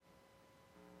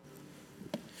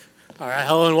All right,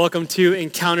 hello and welcome to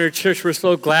Encounter Church. We're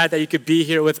so glad that you could be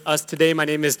here with us today. My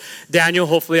name is Daniel.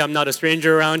 Hopefully I'm not a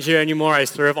stranger around here anymore. I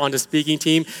serve on the speaking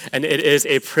team, and it is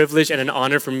a privilege and an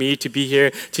honor for me to be here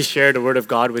to share the Word of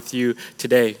God with you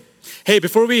today. Hey,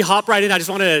 before we hop right in, I just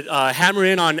want to hammer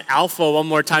in on Alpha one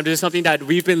more time. This is something that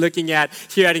we've been looking at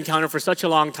here at Encounter for such a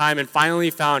long time and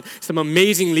finally found some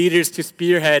amazing leaders to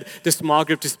spearhead this small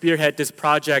group, to spearhead this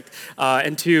project,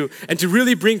 and to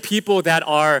really bring people that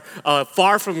are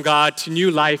far from God to new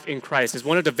life in Christ. It's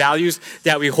one of the values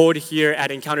that we hold here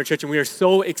at Encounter Church, and we are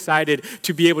so excited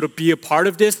to be able to be a part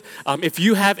of this. If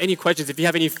you have any questions, if you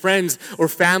have any friends or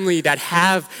family that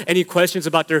have any questions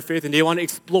about their faith and they want to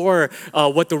explore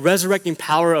what the resurrecting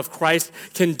power of Christ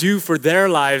can do for their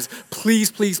lives,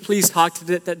 please talk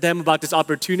to them about this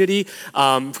opportunity.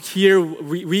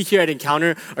 We here at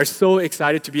Encounter are so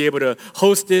excited to be able to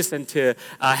host this and to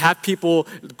have people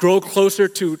grow closer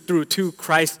to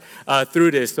Christ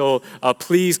through this. So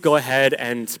please go ahead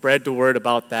and spread the word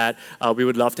about that. We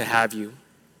would love to have you.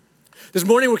 This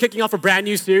morning, we're kicking off a brand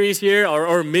new series here,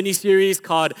 or mini-series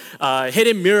called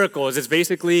Hidden Miracles. It's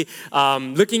basically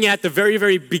looking at the very,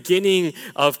 very beginning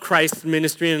of Christ's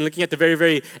ministry and looking at the very,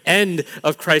 very end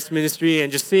of Christ's ministry and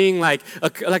just seeing like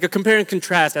a compare and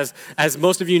contrast. As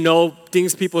most of you know,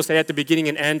 things people say at the beginning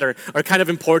and end are kind of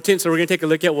important. So we're going to take a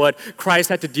look at what Christ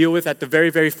had to deal with at the very,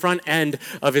 very front end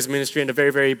of his ministry and the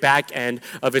very, very back end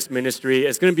of his ministry.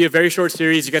 It's going to be a very short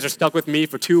series. You guys are stuck with me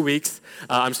for 2 weeks.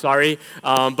 I'm sorry.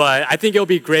 But I think it'll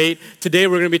be great. Today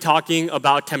we're going to be talking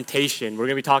about temptation. We're going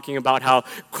to be talking about how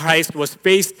Christ was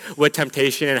faced with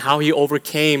temptation and how he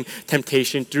overcame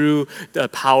temptation through the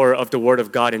power of the Word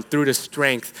of God and through the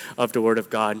strength of the Word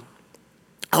of God.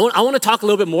 I want to talk a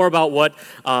little bit more about what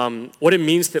it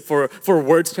means for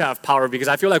words to have power, because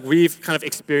I feel like we've kind of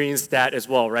experienced that as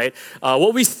well, right?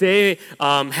 What we say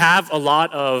have a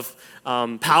lot of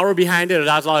power behind it. It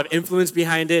has a lot of influence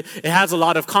behind it. It has a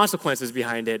lot of consequences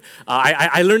behind it.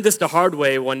 I learned this the hard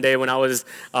way one day when I was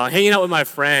hanging out with my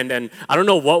friend, and I don't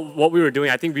know what we were doing.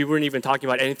 I think we weren't even talking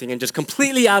about anything, and just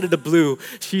completely out of the blue,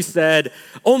 she said,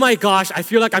 "Oh my gosh, I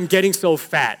feel like I'm getting so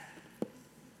fat."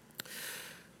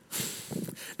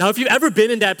 Now, if you've ever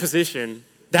been in that position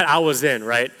that I was in,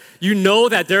 right, you know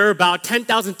that there are about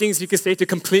 10,000 things you could say to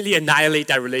completely annihilate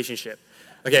that relationship,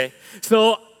 okay?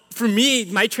 So for me,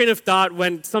 my train of thought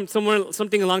went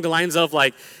something along the lines of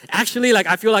actually,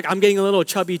 I feel like I'm getting a little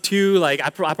chubby too. I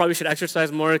probably should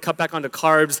exercise more, cut back on the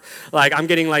carbs. I'm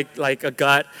getting like a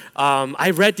gut. I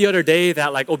read the other day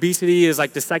that obesity is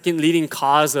the second leading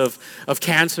cause of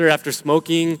cancer after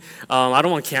smoking. I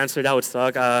don't want cancer, that would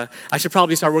suck. I should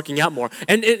probably start working out more.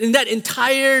 And in that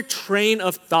entire train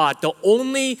of thought, the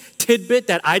only tidbit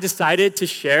that I decided to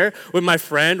share with my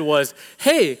friend was,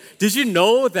 hey, did you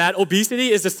know that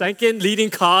obesity is the second leading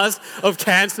cause of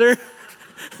cancer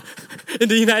in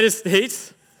the United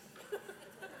States?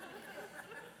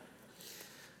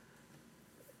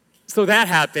 So that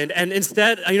happened, and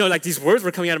instead, these words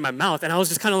were coming out of my mouth, and I was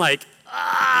just kind of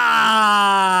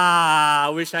I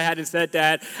wish I hadn't said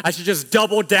that. I should just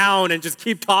double down and just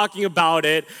keep talking about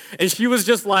it. And she was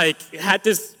just had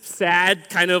this sad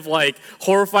kind of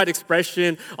horrified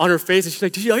expression on her face. And she's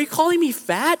like, "Are you calling me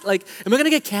fat? Am I going to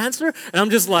get cancer?" And I'm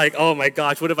just like, oh my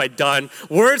gosh, what have I done?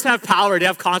 Words have power. They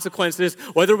have consequences,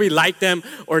 whether we like them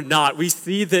or not. We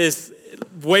see this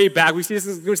way back. We're going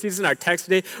to see this in our text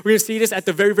today. We're going to see this at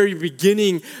the very, very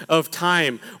beginning of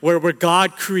time where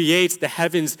God creates the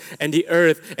heavens and the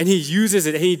earth, and he uses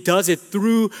it, and he does it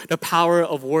through the power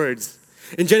of words.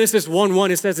 In Genesis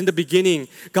 1:1, it says, "In the beginning,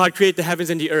 God created the heavens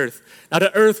and the earth. Now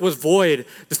the earth was void.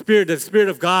 The Spirit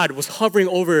of God was hovering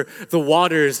over the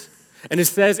waters." And it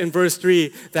says in verse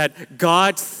 3 that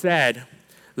God said,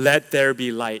 "Let there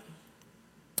be light."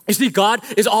 You see, God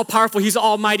is all-powerful. He's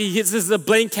almighty. This is a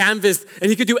blank canvas, and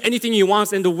he could do anything he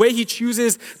wants. And the way he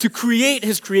chooses to create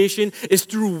his creation is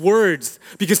through words,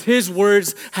 because his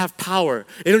words have power.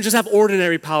 They don't just have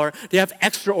ordinary power. They have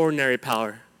extraordinary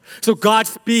power. So God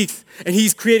speaks, and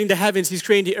he's creating the heavens, he's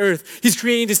creating the earth, he's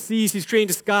creating the seas, he's creating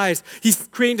the skies, he's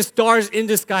creating the stars in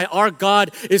the sky. Our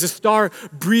God is a star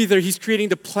breather. He's creating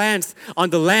the plants on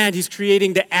the land, he's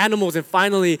creating the animals, and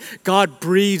finally, God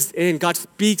breathes in, God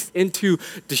speaks into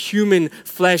the human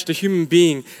flesh, the human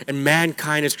being, and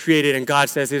mankind is created, and God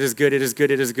says, "It is good, it is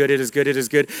good, it is good, it is good, it is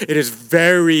good, it is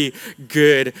very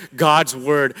good." God's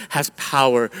word has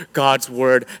power. God's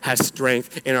word has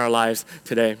strength in our lives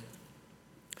today.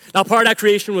 Now, part of that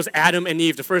creation was Adam and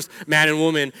Eve, the first man and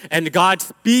woman, and God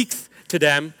speaks to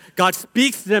them. God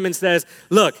speaks to them and says,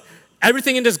 "Look,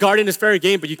 everything in this garden is fair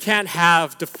game, but you can't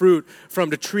have the fruit from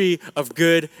the tree of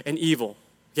good and evil."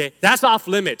 Okay, that's off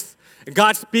limits.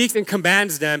 God speaks and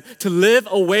commands them to live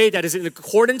a way that is in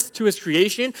accordance to his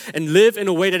creation and live in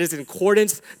a way that is in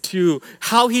accordance to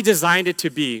how he designed it to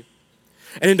be.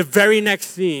 And in the very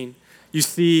next scene, you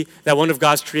see that one of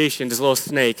God's creation, this little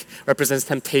snake, represents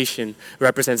temptation, it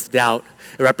represents doubt,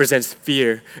 it represents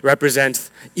fear, it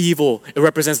represents evil, it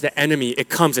represents the enemy. It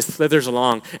comes, it slithers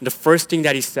along, and the first thing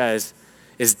that he says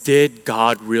is, did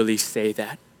God really say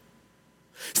that?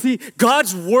 See,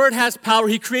 God's word has power.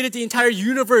 He created the entire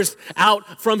universe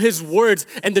out from his words,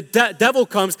 and the devil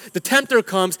comes, the tempter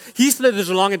comes, he slithers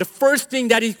along, and the first thing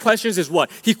that he questions is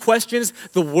what? He questions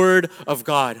the word of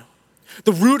God.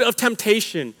 The root of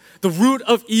temptation, the root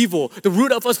of evil, the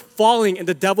root of us falling and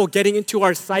the devil getting into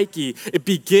our psyche, it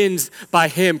begins by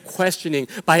him questioning,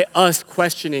 by us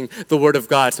questioning the word of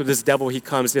God. So this devil,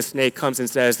 this snake comes and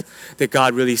says, did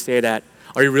God really say that?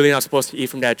 Are you really not supposed to eat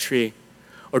from that tree?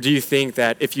 Or do you think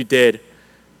that if you did,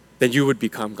 then you would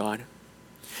become God?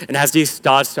 And as these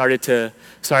thoughts started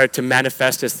to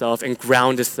manifest itself and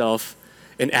ground itself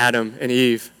in Adam and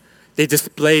Eve, they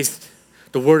displaced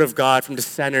the word of God from the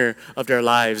center of their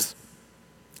lives.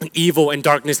 And evil and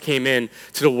darkness came in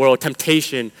to the world.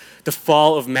 Temptation, the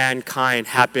fall of mankind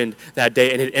happened that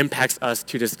day, and it impacts us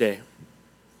to this day.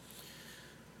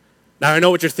 Now I know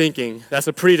what you're thinking. That's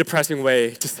a pretty depressing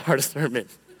way to start a sermon.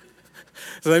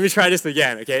 So let me try this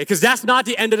again, okay? Because that's not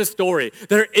the end of the story.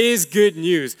 There is good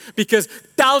news, because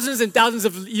thousands and thousands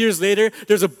of years later,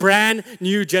 there's a brand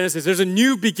new Genesis. There's a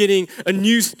new beginning, a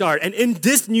new start. And in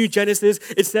this new Genesis,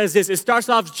 it says this. It starts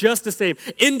off just the same.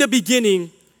 In the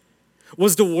beginning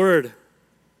was the Word.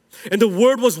 And the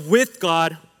Word was with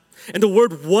God, and the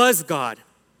Word was God.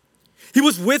 He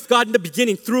was with God in the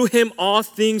beginning. Through him, all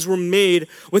things were made.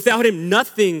 Without him,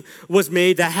 nothing was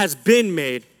made that has been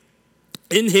made.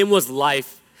 In him was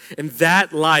life, and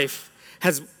that life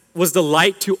was the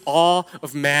light to all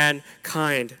of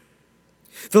mankind.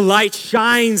 The light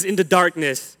shines in the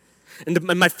darkness. And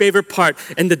my favorite part,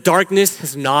 and the darkness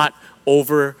has not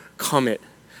overcome it.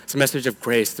 It's a message of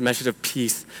grace, it's a message of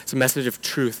peace, it's a message of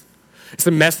truth. It's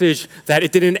a message that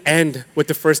it didn't end with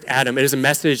the first Adam. It is a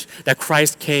message that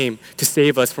Christ came to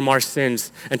save us from our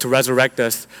sins and to resurrect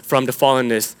us from the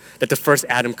fallenness that the first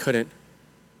Adam couldn't.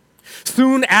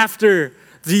 Soon after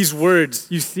these words,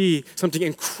 you see something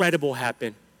incredible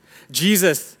happen.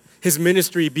 Jesus, his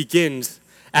ministry begins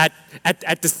at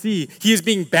the sea. He is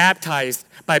being baptized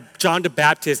by John the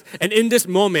Baptist. And in this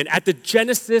moment, at the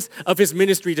genesis of his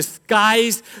ministry, the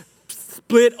skies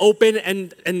split open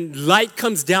and light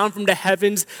comes down from the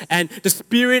heavens, and the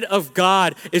Spirit of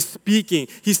God is speaking.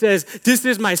 He says, "This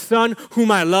is my Son whom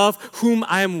I love, whom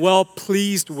I am well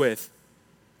pleased with."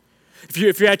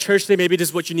 If you're at church today, maybe this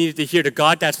is what you needed to hear. The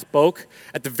God that spoke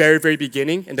at the very, very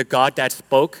beginning, and the God that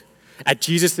spoke at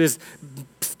Jesus'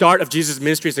 start of Jesus'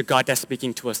 ministry is the God that's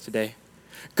speaking to us today.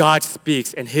 God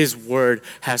speaks, and his word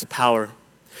has power.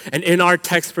 And in our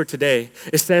text for today,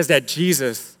 it says that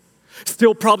Jesus,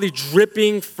 still probably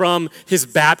dripping from his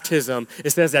baptism,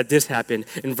 it says that this happened.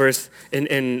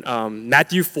 In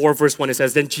Matthew 4, verse 1, it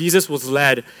says, "Then Jesus was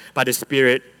led by the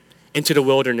Spirit into the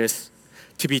wilderness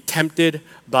to be tempted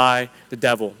by the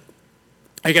devil."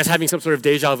 Are you guys having some sort of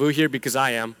deja vu here? Because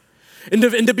I am. In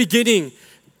the beginning,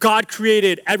 God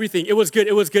created everything. It was good,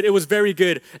 it was good, it was very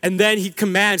good. And then he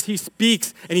commands, he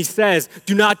speaks, and he says,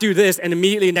 "Do not do this." And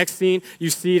immediately next scene, you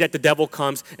see that the devil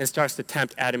comes and starts to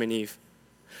tempt Adam and Eve.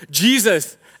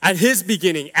 Jesus, at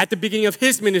the beginning of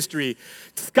his ministry,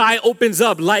 sky opens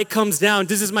up, light comes down.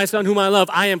 "This is my Son whom I love.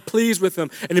 I am pleased with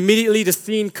him." And immediately the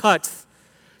scene cuts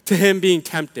to him being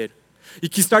tempted. You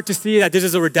can start to see that this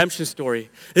is a redemption story.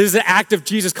 This is an act of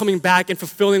Jesus coming back and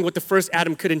fulfilling what the first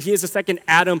Adam couldn't. He is the second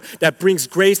Adam that brings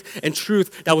grace and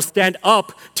truth that will stand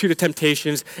up to the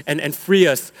temptations and free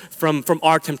us from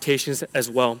our temptations as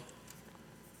well.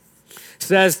 It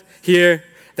says here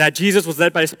that Jesus was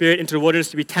led by the Spirit into the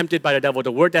wilderness to be tempted by the devil.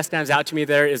 The word that stands out to me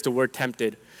there is the word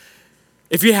tempted.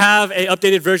 If you have an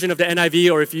updated version of the NIV,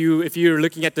 or if you're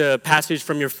looking at the passage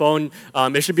from your phone,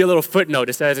 there should be a little footnote.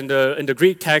 It says in the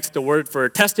Greek text, the word for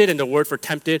tested and the word for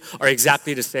tempted are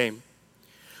exactly the same.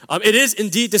 It is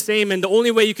indeed the same, and the only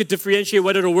way you could differentiate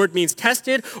whether the word means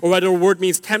tested or whether the word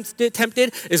means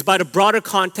tempted is by the broader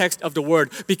context of the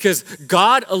word, because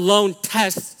God alone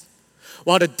tests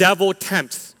while the devil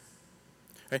tempts.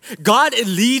 God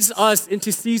leads us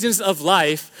into seasons of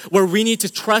life where we need to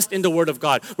trust in the Word of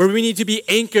God, where we need to be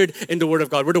anchored in the Word of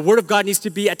God, where the Word of God needs to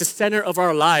be at the center of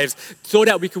our lives so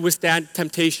that we can withstand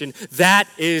temptation. That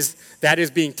is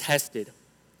being tested.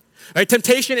 Right?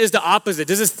 Temptation is the opposite.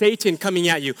 This is Satan coming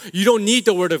at you. You don't need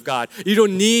the word of God. You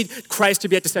don't need Christ to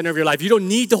be at the center of your life. You don't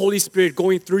need the Holy Spirit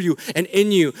going through you and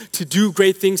in you to do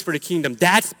great things for the kingdom.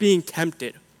 That's being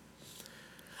tempted.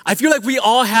 I feel like we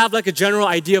all have like a general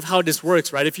idea of how this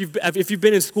works, right? If you've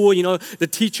been in school, you know, the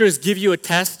teachers give you a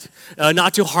test,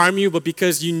 not to harm you, but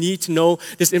because you need to know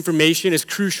this information is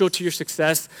crucial to your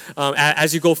success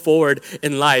as you go forward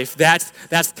in life. That's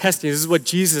testing. This is what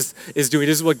Jesus is doing.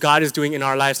 This is what God is doing in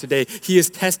our lives today. He is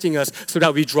testing us so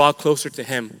that we draw closer to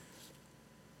Him.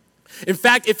 In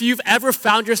fact, if you've ever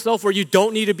found yourself where you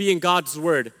don't need to be in God's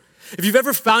word, if you've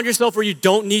ever found yourself where you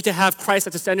don't need to have Christ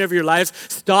at the center of your lives,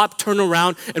 stop, turn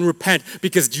around, and repent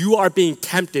because you are being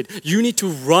tempted. You need to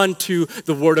run to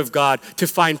the Word of God to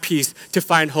find peace, to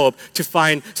find hope, to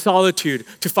find solitude,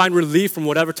 to find relief from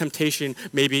whatever temptation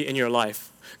may be in your life.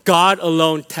 God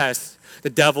alone tests. The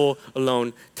devil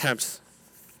alone tempts.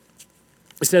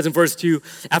 It says in verse 2,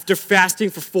 after fasting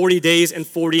for 40 days and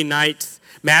 40 nights,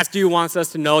 Matthew wants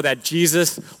us to know that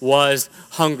Jesus was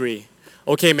hungry.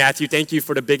 Okay, Matthew, thank you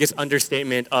for the biggest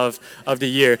understatement of the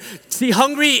year. See,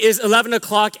 hungry is 11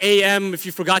 o'clock a.m. if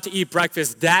you forgot to eat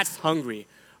breakfast. That's hungry,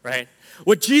 right?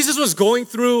 What Jesus was going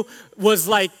through was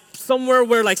like somewhere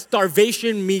where like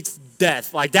starvation meets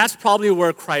death. Like that's probably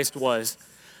where Christ was.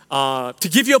 To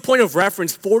give you a point of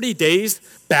reference, 40 days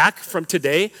back from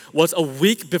today was a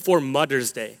week before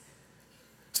Mother's Day.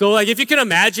 So like if you can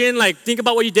imagine, like think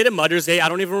about what you did at Mother's Day. I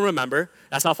don't even remember.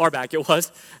 That's how far back it was.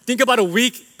 Think about a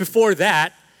week before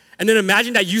that, and then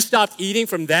imagine that you stopped eating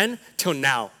from then till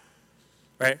now,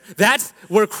 right? That's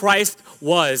where Christ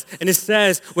was. And it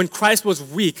says when Christ was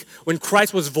weak, when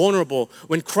Christ was vulnerable,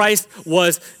 when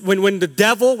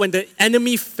the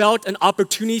enemy felt an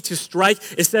opportunity to strike,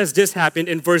 it says this happened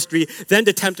in verse 3, then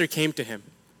the tempter came to him.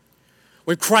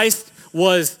 When Christ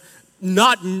was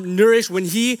not nourished, when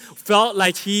he felt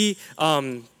like he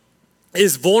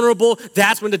is vulnerable,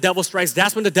 that's when the devil strikes.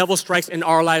 That's when the devil strikes in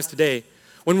our lives today.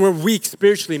 When we're weak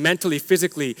spiritually, mentally,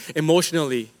 physically,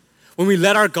 emotionally. When we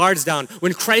let our guards down.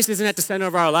 When Christ isn't at the center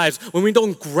of our lives. When we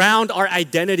don't ground our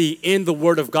identity in the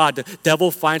Word of God, the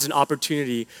devil finds an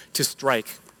opportunity to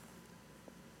strike.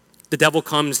 The devil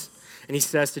comes and he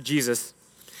says to Jesus,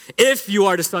 if you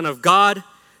are the Son of God,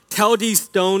 tell these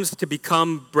stones to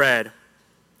become bread.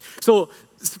 So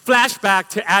flashback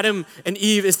to Adam and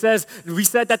Eve, we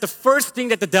said that the first thing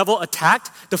that the devil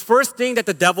attacked, the first thing that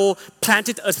the devil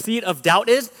planted a seed of doubt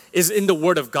is in the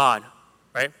Word of God,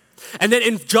 right? And then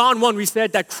in John 1, we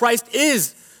said that Christ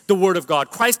is the Word of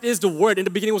God. Christ is the Word. In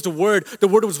the beginning was the Word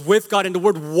was with God, and the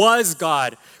Word was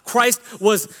God. Christ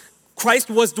was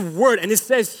the Word, and it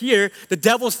says here, the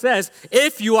devil says,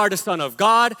 if you are the Son of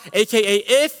God, aka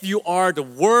if you are the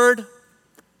Word.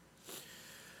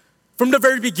 From the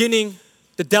very beginning,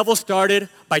 the devil started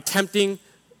by tempting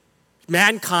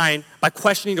mankind by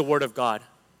questioning the Word of God.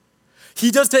 He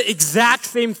does the exact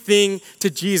same thing to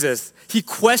Jesus. He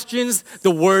questions the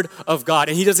Word of God,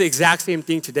 and he does the exact same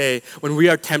thing today when we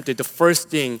are tempted. The first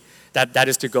thing that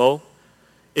is to go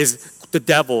is the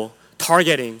devil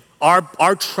targeting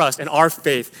our trust and our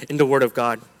faith in the Word of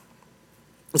God.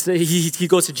 So he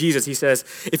goes to Jesus. He says,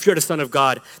 if you're the Son of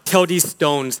God, tell these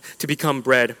stones to become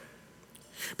bread.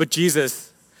 But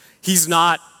Jesus, he's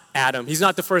not Adam. He's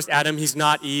not the first Adam. He's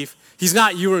not Eve. He's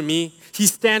not you or me. He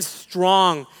stands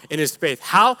strong in his faith.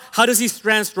 How does he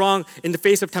stand strong in the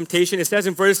face of temptation? It says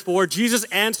in verse 4, Jesus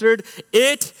answered,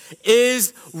 it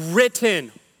is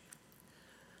written.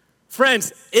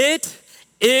 Friends, it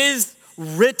is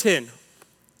written.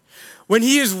 When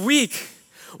he is weak,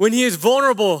 when he is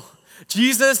vulnerable,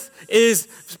 Jesus is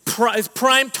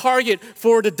prime target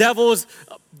for the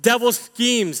devil's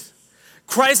schemes.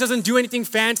 Christ doesn't do anything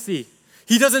fancy.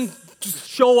 He doesn't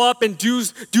show up and do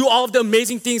all of the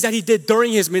amazing things that he did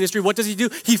during his ministry. What does he do?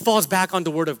 He falls back on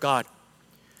the Word of God.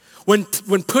 When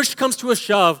push comes to a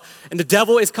shove and the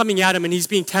devil is coming at him and he's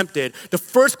being tempted, the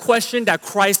first question that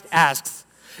Christ asks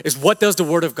is, what does the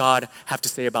Word of God have to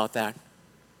say about that?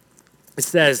 It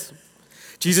says,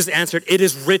 Jesus answered, it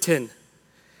is written,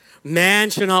 man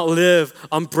shall not live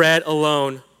on bread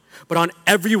alone, but on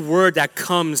every word that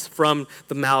comes from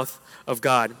the mouth of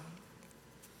God.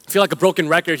 I feel like a broken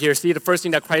record here. See, the first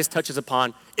thing that Christ touches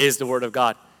upon is the Word of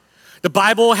God. The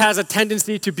Bible has a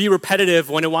tendency to be repetitive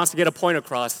when it wants to get a point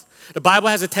across. The Bible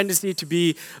has a tendency to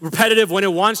be repetitive when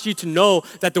it wants you to know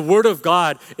that the Word of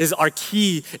God is our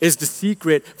key, is the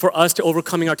secret for us to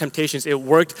overcoming our temptations. It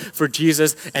worked for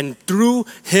Jesus, and through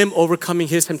him overcoming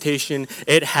his temptation,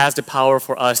 it has the power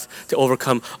for us to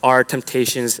overcome our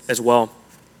temptations as well.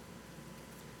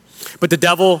 But the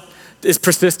devil is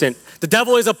persistent. The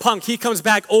devil is a punk. He comes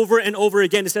back over and over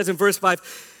again. It says in verse 5,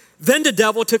 Then the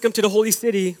devil took him to the holy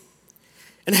city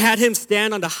and had him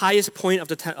stand on the highest point of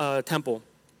the temple.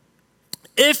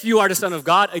 If you are the Son of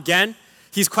God, again,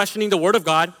 he's questioning the word of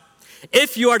God.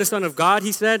 If you are the Son of God,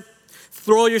 he said,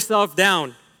 throw yourself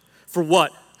down. For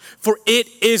what? For it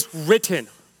is written.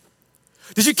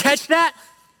 Did you catch that?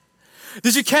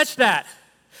 Did you catch that?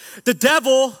 The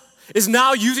devil is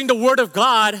now using the word of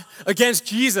God against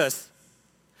Jesus.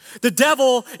 The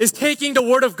devil is taking the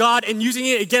word of God and using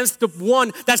it against the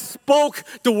one that spoke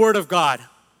the word of God.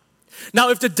 Now,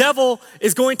 if the devil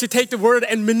is going to take the word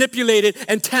and manipulate it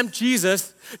and tempt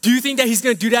Jesus, do you think that he's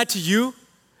going to do that to you?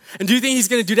 And do you think he's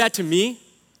going to do that to me?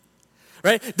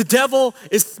 Right? The devil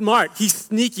is smart. He's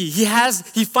sneaky. He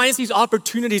finds these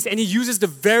opportunities and he uses the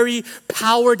very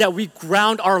power that we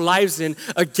ground our lives in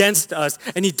against us.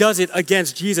 And he does it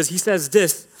against Jesus. He says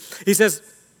this. He says,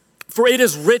 for it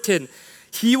is written,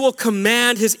 he will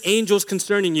command his angels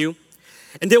concerning you,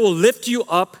 and they will lift you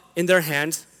up in their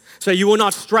hands so that you will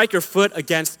not strike your foot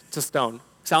against a stone.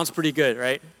 Sounds pretty good,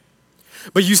 right?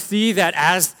 But you see that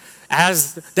as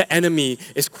the enemy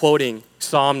is quoting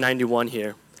Psalm 91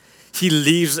 here, he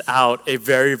leaves out a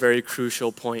very, very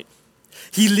crucial point.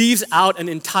 He leaves out an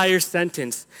entire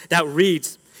sentence that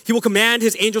reads, he will command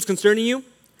his angels concerning you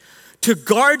to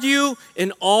guard you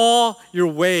in all your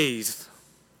ways.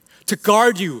 To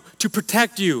guard you, to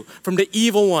protect you from the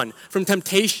evil one, from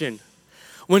temptation.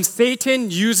 When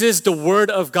Satan uses the word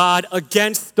of God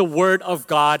against the word of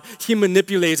God, he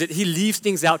manipulates it, he leaves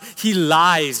things out, he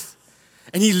lies.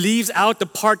 And he leaves out the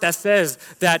part that says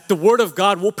that the word of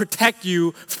God will protect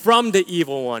you from the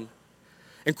evil one.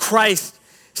 And Christ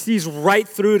sees right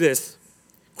through this.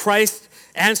 Christ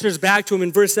answers back to him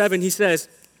in verse 7. He says,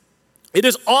 it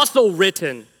is also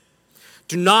written,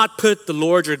 do not put the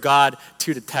Lord your God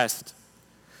to the test.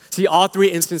 See, all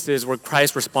three instances where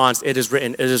Christ responds, it is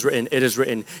written, it is written, it is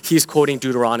written, he's quoting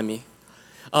Deuteronomy.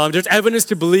 There's evidence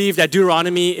to believe that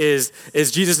Deuteronomy is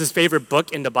Jesus' favorite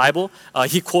book in the Bible.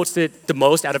 He quotes it the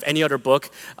most out of any other book.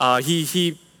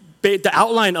 The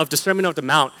outline of the Sermon on the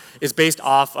Mount is based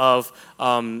off of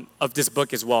this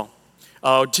book as well.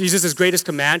 Jesus' greatest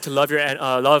command to love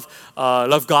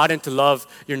God and to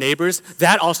love your neighbors,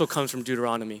 that also comes from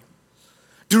Deuteronomy.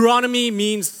 Deuteronomy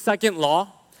means second law.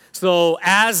 So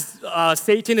as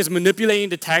Satan is manipulating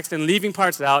the text and leaving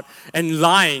parts out and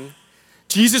lying,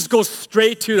 Jesus goes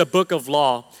straight to the book of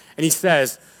law and he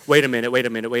says, wait a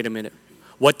minute.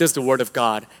 What does the word of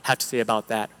God have to say about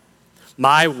that?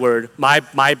 My word,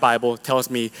 my Bible tells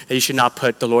me that you should not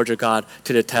put the Lord your God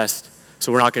to the test.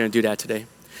 So we're not going to do that today.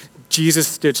 Jesus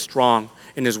stood strong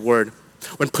in his word.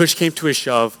 When push came to a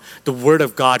shove, the word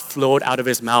of God flowed out of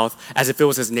his mouth as if it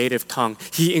was his native tongue.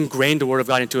 He ingrained the word of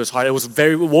God into his heart. It was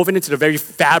very woven into the very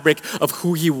fabric of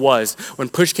who he was. When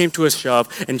push came to a shove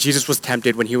and Jesus was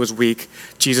tempted when he was weak,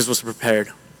 Jesus was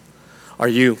prepared. Are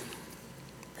you?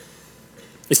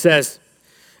 It says,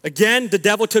 again, the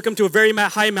devil took him to a very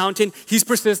high mountain. He's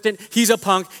persistent. He's a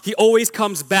punk. He always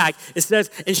comes back. It says,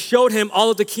 and showed him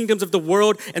all of the kingdoms of the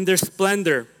world and their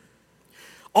splendor.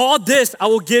 All this I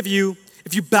will give you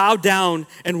if you bow down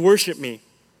and worship me.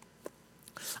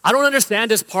 I don't understand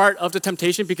this part of the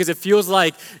temptation because it feels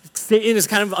like Satan is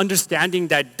kind of understanding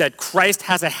that Christ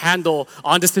has a handle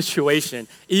on the situation,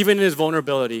 even in his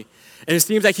vulnerability. And it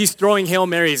seems like he's throwing Hail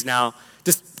Marys now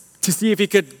just to see if he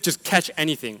could just catch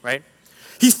anything, right?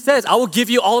 He says, I will give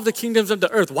you all of the kingdoms of the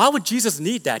earth. Why would Jesus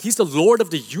need that? He's the Lord of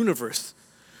the universe.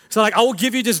 So I will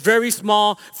give you this very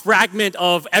small fragment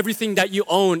of everything that you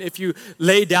own if you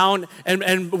lay down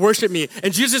and worship me.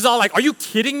 And Jesus is all like, are you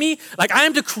kidding me? I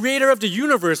am the creator of the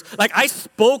universe. I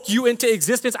spoke you into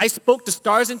existence. I spoke the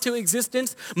stars into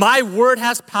existence. My word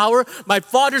has power. My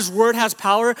Father's word has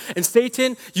power. And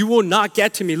Satan, you will not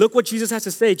get to me. Look what Jesus has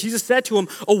to say. Jesus said to him,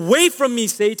 away from me,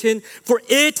 Satan, for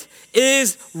it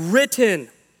is written,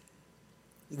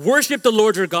 worship the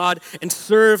Lord your God and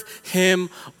serve him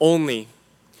only.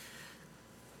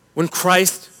 When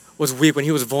Christ was weak, when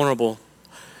he was vulnerable,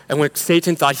 and when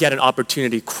Satan thought he had an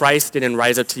opportunity, Christ didn't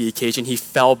rise up to the occasion. He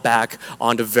fell back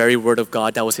on the very word of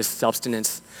God that was his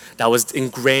substance, that was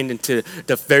ingrained into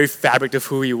the very fabric of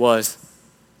who he was.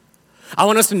 I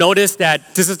want us to notice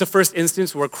that this is the first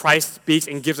instance where Christ speaks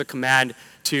and gives a command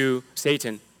to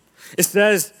Satan. It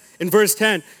says in verse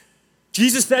 10,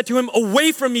 Jesus said to him,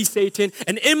 away from me, Satan.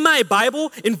 And in my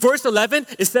Bible, in verse 11,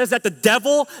 it says that the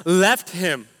devil left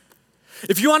him.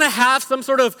 If you want to have some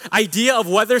sort of idea of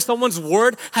whether someone's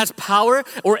word has power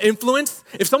or influence,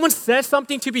 if someone says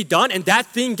something to be done and that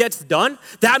thing gets done,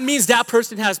 that means that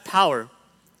person has power,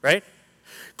 right?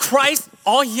 Christ,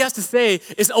 all he has to say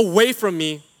is away from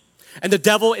me, and the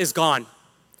devil is gone.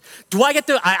 I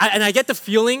get the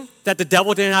feeling that the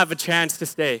devil didn't have a chance to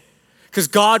stay. Because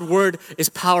God's word is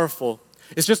powerful.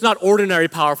 It's just not ordinary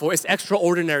powerful, it's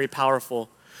extraordinary powerful.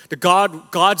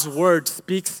 God's word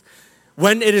speaks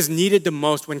when it is needed the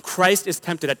most, when Christ is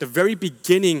tempted at the very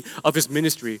beginning of his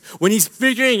ministry, when he's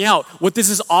figuring out what this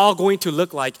is all going to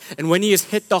look like, and when he is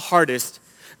hit the hardest,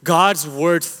 God's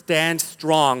word stands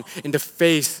strong in the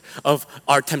face of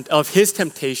his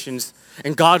temptations,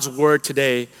 and God's word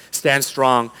today stands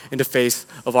strong in the face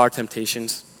of our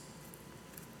temptations.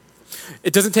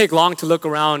 It doesn't take long to look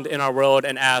around in our world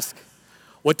and ask,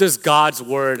 what does God's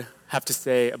word have to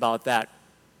say about that?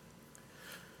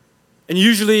 And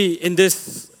usually in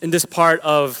this part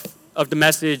of the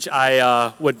message,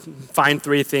 I would find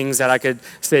 3 things that I could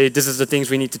say, this is the things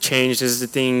we need to change, this is the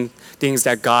things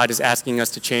that God is asking us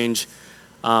to change.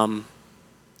 But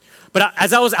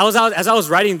as I was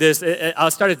writing this, I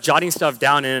started jotting stuff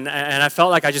down, and I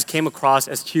felt like I just came across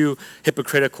as too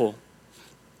hypocritical.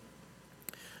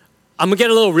 I'm gonna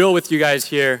get a little real with you guys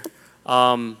here,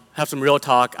 have some real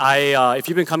talk. If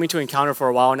you've been coming to Encounter for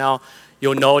a while now,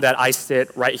 you'll know that I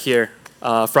sit right here,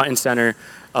 front and center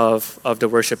of the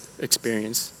worship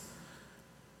experience.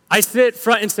 I sit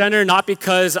front and center not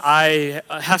because I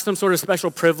have some sort of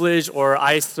special privilege or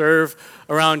I serve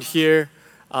around here.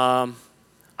 I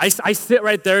sit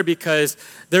right there because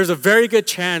there's a very good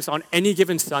chance on any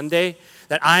given Sunday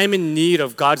that I'm in need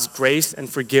of God's grace and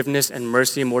forgiveness and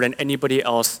mercy more than anybody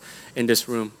else in this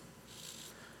room.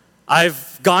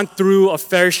 I've gone through a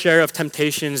fair share of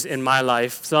temptations in my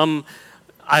life. Some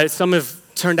have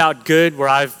turned out good, where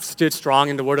I've stood strong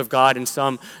in the Word of God, and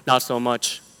some not so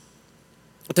much.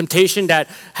 A temptation that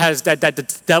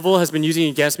the devil has been using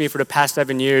against me for the past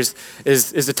 7 years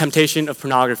is the temptation of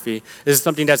pornography. This is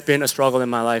something that's been a struggle in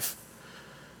my life.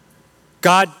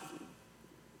 God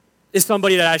is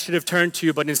somebody that I should have turned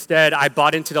to, but instead I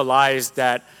bought into the lies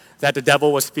that the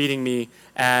devil was feeding me,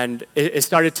 and it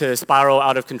started to spiral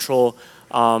out of control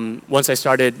once I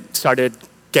started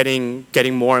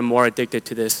getting more and more addicted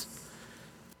to this.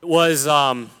 It was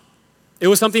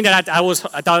something that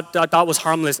I thought was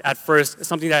harmless at first,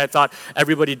 something that I thought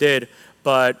everybody did,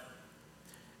 but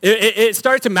it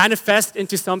started to manifest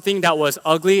into something that was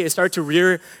ugly. It started to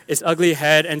rear its ugly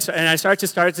head, and I started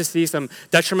to see some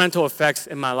detrimental effects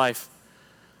in my life.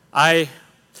 I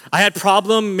had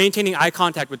problem maintaining eye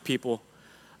contact with people.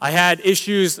 I had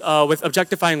issues with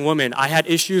objectifying women. I had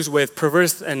issues with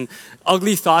perverse and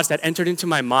ugly thoughts that entered into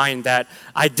my mind that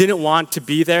I didn't want to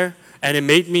be there, and it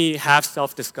made me have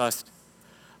self-disgust.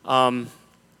 All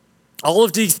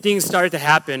of these things started to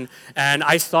happen, and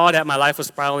I saw that my life was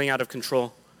spiraling out of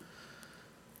control.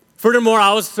 Furthermore,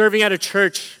 I was serving at a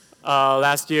church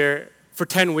last year for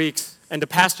 10 weeks, and the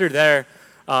pastor there,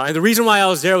 and the reason why I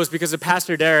was there was because the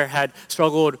pastor there had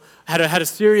a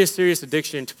serious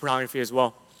addiction to pornography as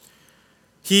well.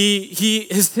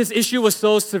 His issue was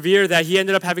so severe that he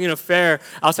ended up having an affair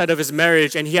outside of his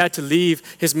marriage, and he had to leave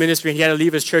his ministry, and he had to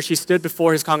leave his church. He stood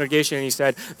before his congregation and he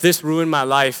said, "This ruined my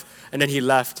life," and then he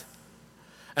left.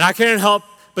 And I couldn't help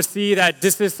but see that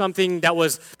this is something that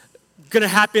was gonna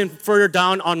happen further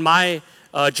down on my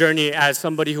journey as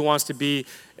somebody who wants to be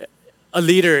a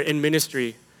leader in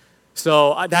ministry.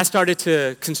 So that started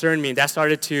to concern me. That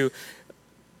started to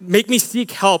make me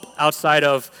seek help outside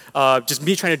of just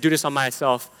me trying to do this on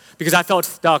myself, because I felt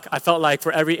stuck. I felt like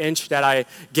for every inch that I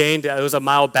gained, it was a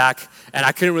mile back, and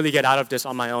I couldn't really get out of this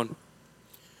on my own.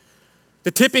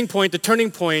 The tipping point, the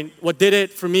turning point, what did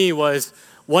it for me was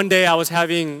one day I was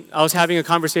having a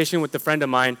conversation with a friend of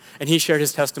mine, and he shared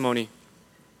his testimony.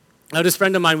 Now, this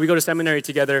friend of mine, we go to seminary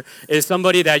together, is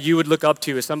somebody that you would look up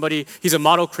to, he's a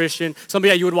model Christian,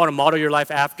 somebody that you would want to model your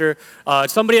life after,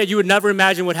 somebody that you would never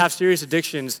imagine would have serious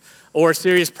addictions or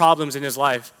serious problems in his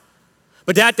life.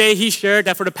 But that day, he shared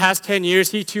that for the past 10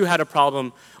 years, he too had a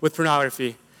problem with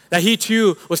pornography, that he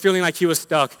too was feeling like he was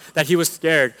stuck, that he was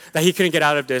scared, that he couldn't get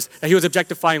out of this, that he was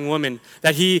objectifying women,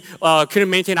 that he couldn't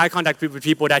maintain eye contact with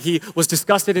people, that he was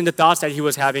disgusted in the thoughts that he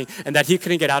was having, and that he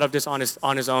couldn't get out of this on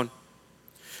his own.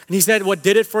 And he said what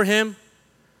did it for him,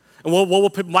 and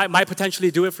what might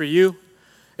potentially do it for you,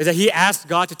 is that he asked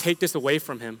God to take this away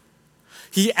from him.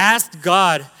 He asked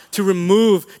God to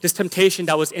remove this temptation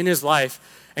that was in his life,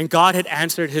 and God had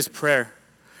answered his prayer,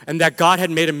 and that God had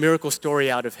made a miracle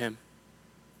story out of him.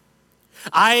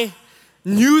 I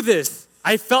knew this.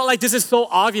 I felt like this is so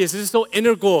obvious, this is so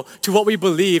integral to what we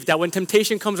believe, that when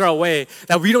temptation comes our way,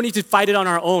 that we don't need to fight it on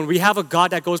our own. We have a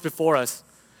God that goes before us.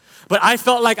 But I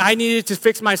felt like I needed to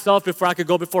fix myself before I could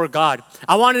go before God.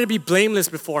 I wanted to be blameless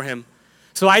before him.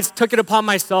 So I took it upon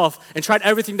myself and tried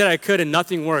everything that I could, and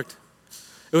nothing worked.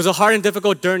 It was a hard and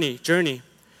difficult journey.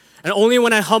 And only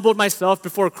when I humbled myself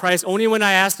before Christ, only when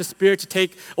I asked the Spirit to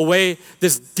take away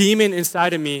this demon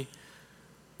inside of me,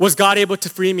 was God able to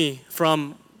free me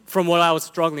from what I was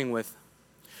struggling with.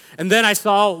 And then I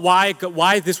saw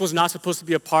why this was not supposed to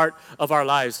be a part of our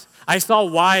lives. I saw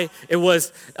why it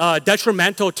was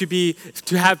detrimental to be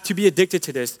addicted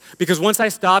to this. Because once I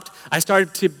stopped, I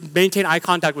started to maintain eye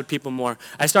contact with people more.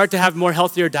 I started to have more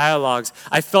healthier dialogues.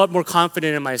 I felt more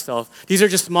confident in myself. These are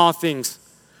just small things.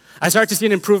 I started to see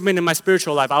an improvement in my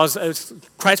spiritual life.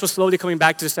 Christ was slowly coming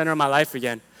back to the center of my life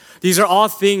again. These are all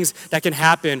things that can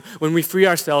happen when we free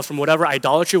ourselves from whatever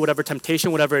idolatry, whatever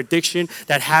temptation, whatever addiction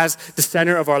that has the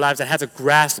center of our lives, that has a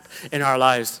grasp in our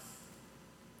lives.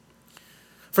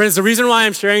 Friends, the reason why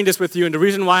I'm sharing this with you and the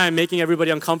reason why I'm making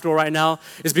everybody uncomfortable right now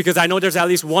is because I know there's at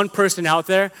least one person out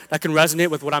there that can resonate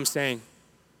with what I'm saying.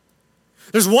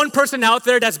 There's one person out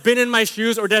there that's been in my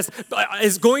shoes or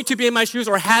is going to be in my shoes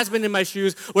or has been in my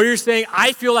shoes where you're saying,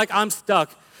 I feel like I'm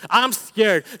stuck. I'm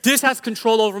scared. This has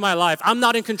control over my life. I'm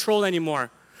not in control anymore.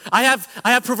 I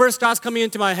have perverse thoughts coming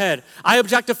into my head. I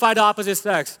objectify the opposite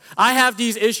sex. I have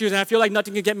these issues and I feel like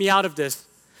nothing can get me out of this.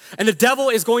 And the devil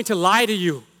is going to lie to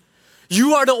you.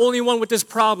 You are the only one with this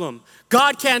problem.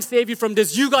 God can't save you from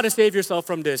this. You got to save yourself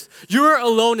from this. You're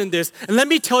alone in this. And let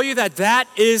me tell you that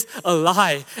is a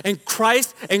lie. And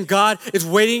Christ and God is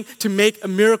waiting to make a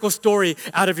miracle story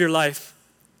out of your life.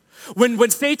 When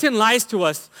Satan lies to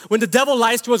us, when the devil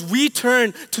lies to us, we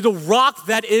turn to the rock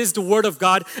that is the Word of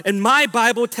God. And my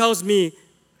Bible tells me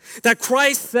that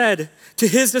Christ said to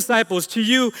his disciples, to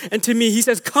you and to me, he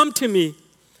says, come to me,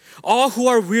 all who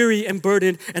are weary and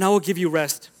burdened, and I will give you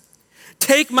rest.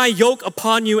 Take my yoke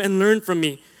upon you and learn from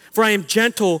me, for I am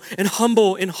gentle and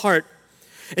humble in heart,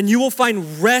 and you will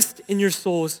find rest in your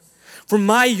souls. For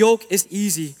my yoke is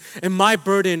easy and my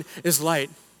burden is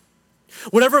light.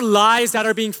 Whatever lies that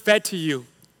are being fed to you,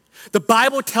 the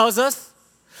Bible tells us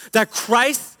that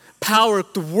Christ's power,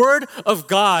 the Word of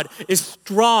God, is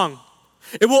strong.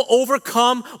 It will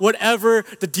overcome whatever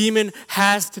the demon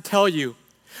has to tell you.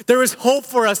 There is hope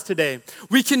for us today.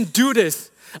 We can do this.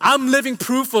 I'm living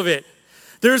proof of it.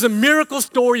 There is a miracle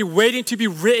story waiting to be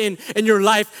written in your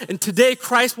life, and today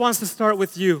Christ wants to start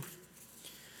with you.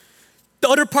 The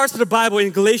other parts of the Bible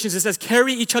in Galatians, it says,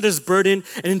 carry each other's burden,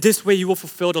 and in this way you will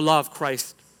fulfill the law of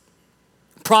Christ.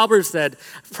 Proverbs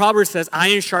says,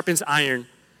 iron sharpens iron,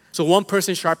 so one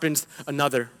person sharpens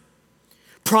another.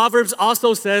 Proverbs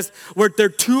also says, where there are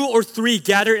 2 or 3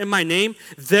 gather in my name,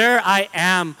 there I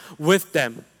am with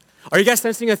them. Are you guys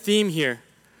sensing a theme here?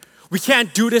 We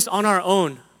can't do this on our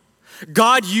own.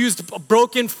 God used a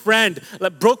broken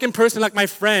person like my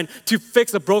friend to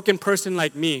fix a broken person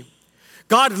like me.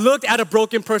 God looked at a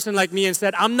broken person like me and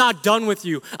said, I'm not done with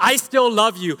you. I still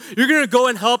love you. You're going to go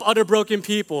and help other broken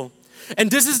people. And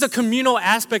this is the communal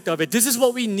aspect of it. This is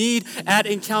what we need at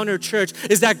Encounter Church,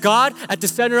 is that God, at the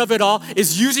center of it all,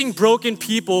 is using broken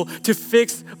people to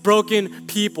fix broken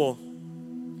people.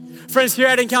 Friends, here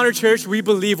at Encounter Church, we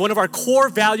believe one of our core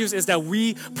values is that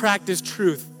we practice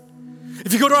truth.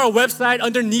 If you go to our website,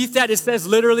 underneath that, it says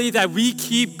literally that we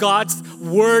keep God's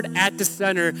word at the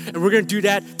center, and we're going to do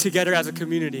that together as a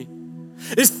community.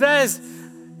 It says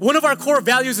one of our core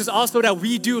values is also that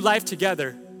we do life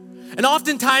together. And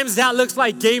oftentimes that looks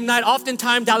like game night.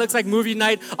 Oftentimes that looks like movie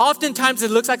night. Oftentimes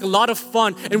it looks like a lot of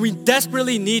fun, and we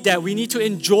desperately need that. We need to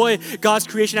enjoy God's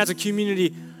creation as a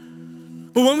community.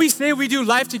 But when we say we do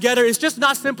life together, it's just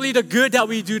not simply the good that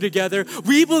we do together.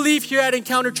 We believe here at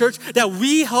Encounter Church that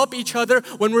we help each other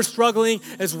when we're struggling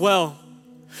as well.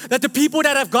 That the people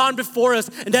that have gone before us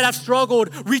and that have struggled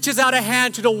reaches out a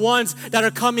hand to the ones that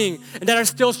are coming and that are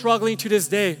still struggling to this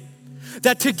day.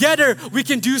 That together we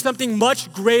can do something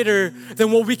much greater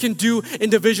than what we can do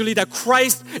individually. That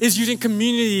Christ is using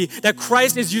community, that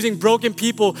Christ is using broken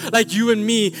people like you and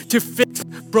me to fix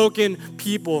broken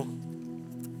people.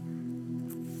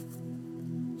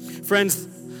 Friends,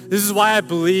 this is why I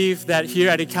believe that here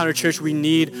at Encounter Church, we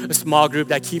need a small group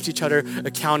that keeps each other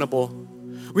accountable.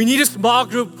 We need a small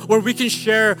group where we can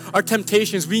share our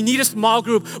temptations. We need a small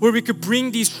group where we could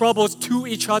bring these troubles to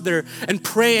each other and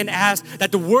pray and ask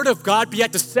that the Word of God be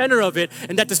at the center of it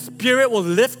and that the Spirit will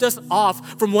lift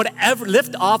off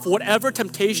whatever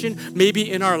temptation may be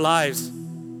in our lives.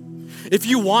 If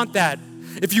you want that,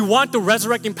 if you want the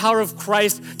resurrecting power of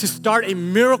Christ to start a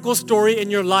miracle story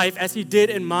in your life as He did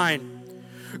in mine,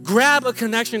 grab a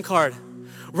connection card.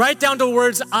 Write down the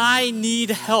words, I need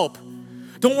help.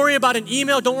 Don't worry about an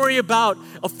email. Don't worry about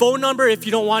a phone number if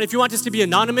you don't want. If you want this to be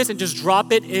anonymous, and just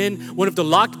drop it in one of the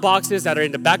locked boxes that are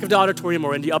in the back of the auditorium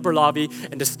or in the upper lobby,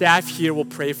 and the staff here will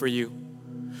pray for you.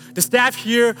 The staff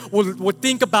here will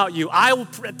think about you. I will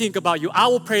think about you. I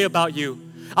will pray about you.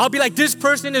 I'll be like, this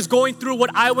person is going through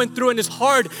what I went through and it's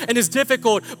hard and it's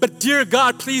difficult. But dear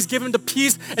God, please give him the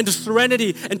peace and the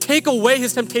serenity and take away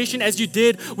his temptation as you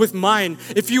did with mine.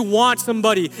 If you want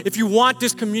somebody, if you want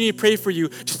this community to pray for you,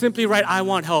 just simply write, I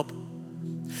want help.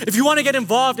 If you want to get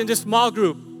involved in this small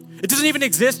group, it doesn't even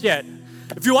exist yet.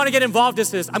 If you want to get involved in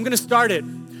this, I'm going to start it.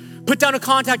 Put down a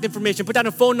contact information, put down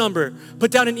a phone number, put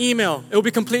down an email. It will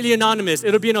be completely anonymous.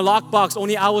 It'll be in a lockbox,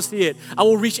 only I will see it. I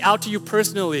will reach out to you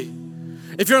personally.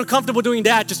 If you're uncomfortable doing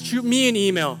that, just shoot me an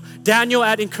email,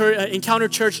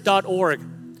 daniel@encounterchurch.org.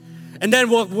 And then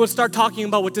we'll start talking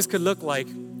about what this could look like.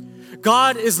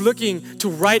 God is looking to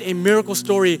write a miracle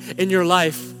story in your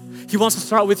life. He wants to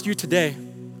start with you today.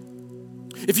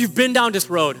 If you've been down this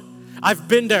road, I've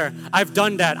been there, I've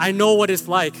done that, I know what it's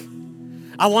like.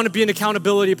 I want to be an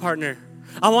accountability partner.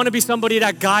 I want to be somebody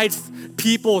that guides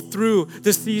people through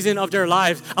the season of their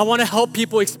lives. I want to help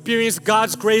people experience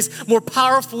God's grace more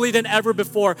powerfully than ever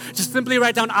before. Just simply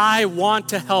write down, I want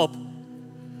to help.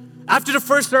 After the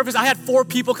first service, I had 4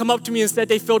 people come up to me and said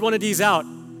they filled one of these out.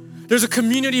 There's a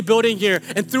community building here,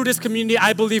 and through this community,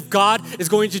 I believe God is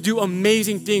going to do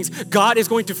amazing things. God is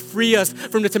going to free us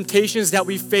from the temptations that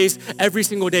we face every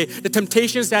single day, the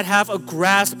temptations that have a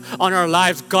grasp on our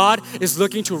lives. God is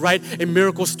looking to write a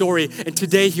miracle story, and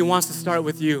today He wants to start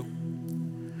with you.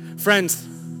 Friends,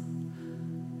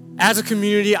 as a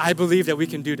community, I believe that we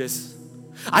can do this.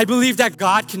 I believe that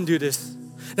God can do this,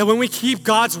 that when we keep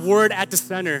God's word at the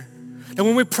center, that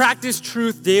when we practice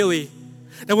truth daily,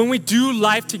 that when we do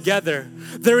life together,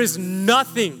 there's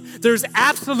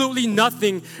absolutely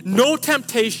nothing, no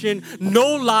temptation,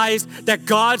 no lies that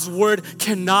God's word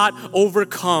cannot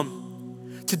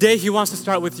overcome. Today, He wants to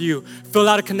start with you. Fill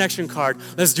out a connection card.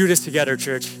 Let's do this together,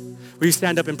 church. Will you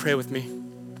stand up and pray with me?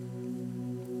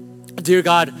 Dear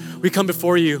God, we come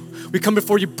before you. We come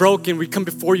before you broken. We come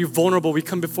before you vulnerable. We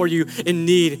come before you in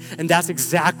need. And that's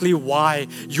exactly why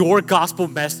your gospel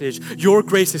message, your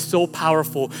grace is so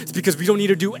powerful. It's because we don't need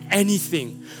to do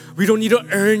anything. We don't need to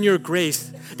earn your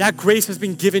grace. That grace has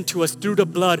been given to us through the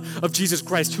blood of Jesus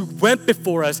Christ, who went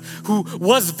before us, who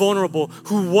was vulnerable,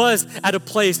 who was at a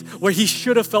place where He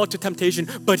should have fell to temptation,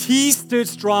 but He stood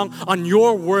strong on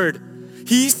your word.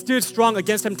 He stood strong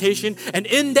against temptation, and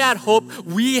in that hope,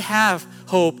 we have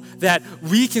hope that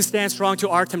we can stand strong to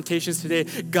our temptations today.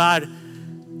 God,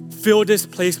 fill this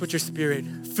place with your Spirit.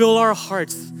 Fill our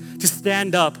hearts to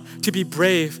stand up, to be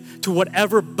brave, to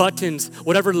whatever buttons,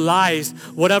 whatever lies,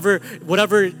 whatever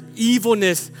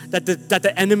evilness that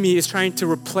the enemy is trying to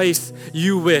replace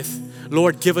you with.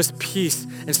 Lord, give us peace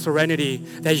and serenity,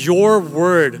 that your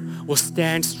word will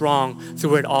stand strong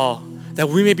through it all, that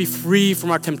we may be free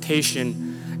from our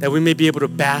temptation, that we may be able to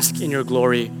bask in your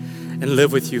glory and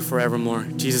live with you forevermore.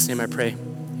 In Jesus' name I pray,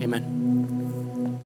 amen.